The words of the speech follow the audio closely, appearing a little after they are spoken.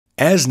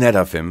As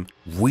Netafim,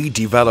 we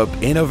develop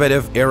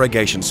innovative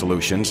irrigation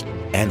solutions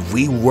and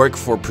we work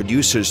for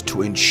producers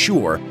to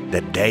ensure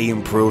that they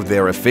improve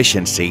their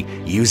efficiency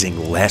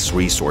using less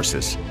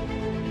resources.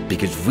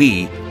 Because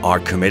we are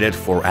committed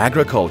for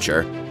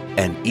agriculture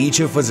and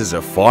each of us is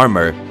a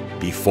farmer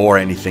before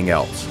anything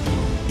else.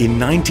 In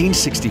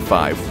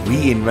 1965,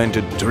 we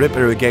invented drip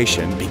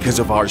irrigation because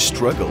of our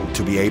struggle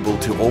to be able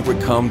to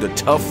overcome the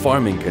tough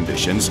farming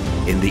conditions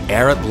in the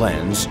arid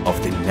lands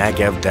of the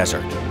Negev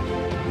desert.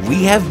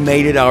 We have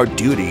made it our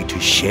duty to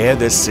share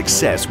this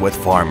success with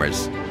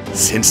farmers.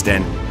 Since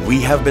then,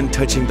 we have been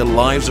touching the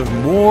lives of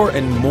more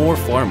and more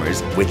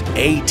farmers with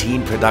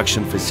 18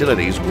 production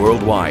facilities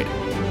worldwide.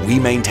 We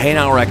maintain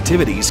our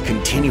activities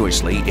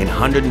continuously in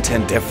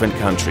 110 different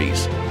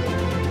countries.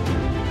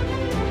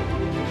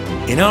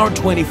 In our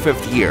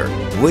 25th year,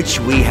 which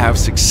we have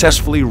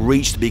successfully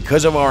reached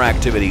because of our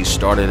activities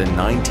started in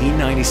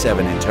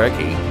 1997 in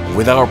Turkey,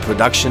 with our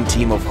production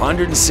team of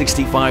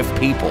 165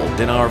 people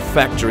in our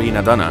factory in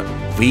Adana,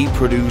 we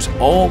produce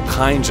all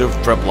kinds of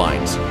drip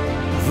lines.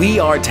 We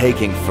are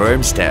taking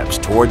firm steps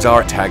towards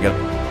our target.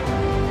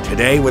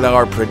 Today, with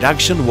our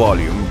production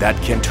volume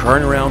that can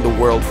turn around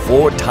the world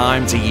 4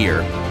 times a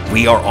year,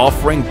 we are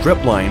offering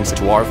drip lines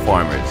to our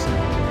farmers.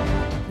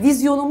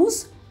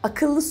 Vizyonumuz,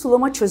 akıllı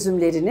sulama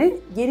çözümlerini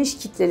geniş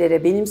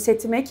kitlelere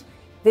benimsetmek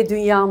ve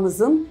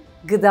dünyamızın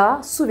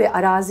gıda, su ve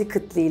arazi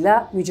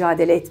kıtlığıyla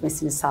mücadele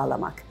etmesini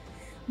sağlamak.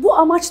 Bu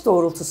amaç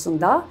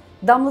doğrultusunda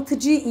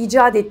damlatıcıyı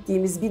icat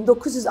ettiğimiz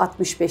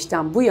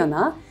 1965'ten bu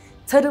yana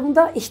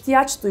tarımda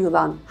ihtiyaç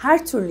duyulan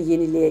her türlü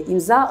yeniliğe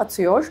imza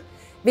atıyor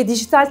ve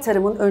dijital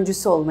tarımın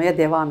öncüsü olmaya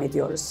devam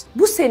ediyoruz.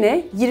 Bu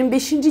sene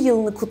 25.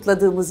 yılını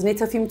kutladığımız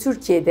Netafim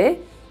Türkiye'de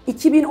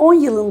 2010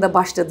 yılında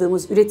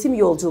başladığımız üretim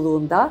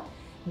yolculuğunda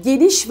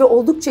geniş ve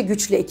oldukça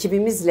güçlü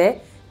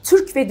ekibimizle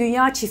Türk ve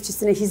dünya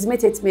çiftçisine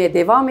hizmet etmeye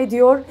devam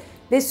ediyor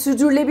ve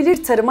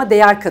sürdürülebilir tarıma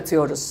değer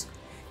katıyoruz.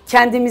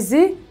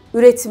 Kendimizi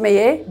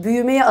üretmeye,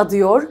 büyümeye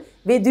adıyor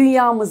ve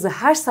dünyamızı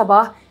her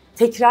sabah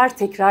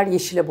tekrar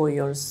yeşile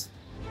boyuyoruz.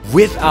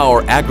 With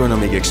our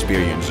agronomic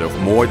experience of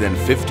more than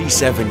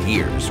 57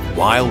 years,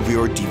 while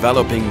we are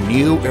developing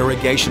new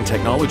irrigation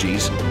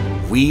technologies,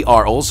 we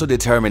are also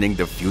determining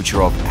the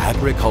future of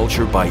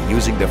agriculture by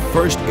using the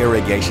first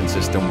irrigation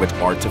system with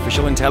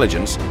artificial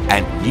intelligence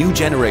and new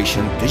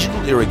generation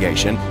digital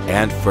irrigation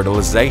and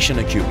fertilization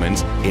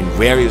equipment in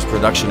various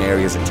production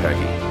areas in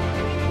Turkey.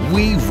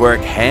 We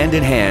work hand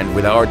in hand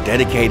with our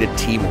dedicated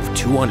team of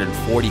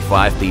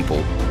 245 people,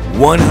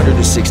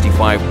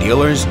 165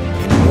 dealers,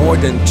 and more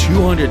than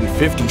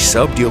 250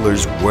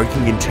 sub-dealers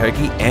working in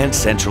Turkey and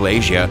Central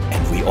Asia,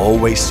 and we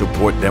always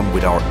support them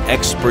with our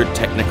expert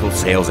technical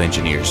sales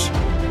engineers.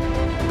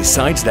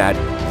 Besides that,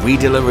 we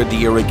deliver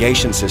the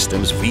irrigation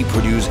systems we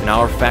produce in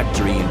our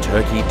factory in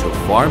Turkey to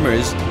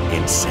farmers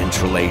in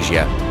Central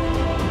Asia.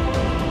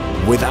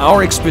 With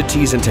our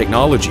expertise in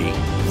technology,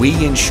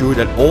 we ensure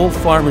that all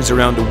farmers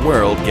around the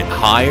world get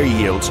higher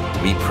yields.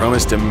 We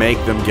promise to make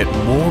them get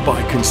more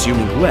by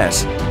consuming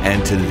less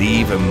and to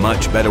leave a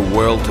much better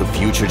world to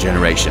future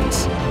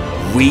generations.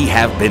 We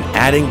have been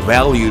adding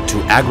value to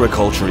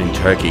agriculture in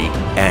Turkey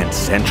and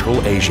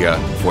Central Asia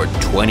for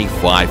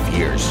 25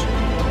 years.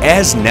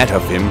 As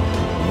Netafim,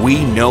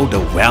 we know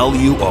the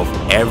value of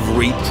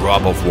every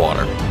drop of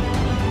water.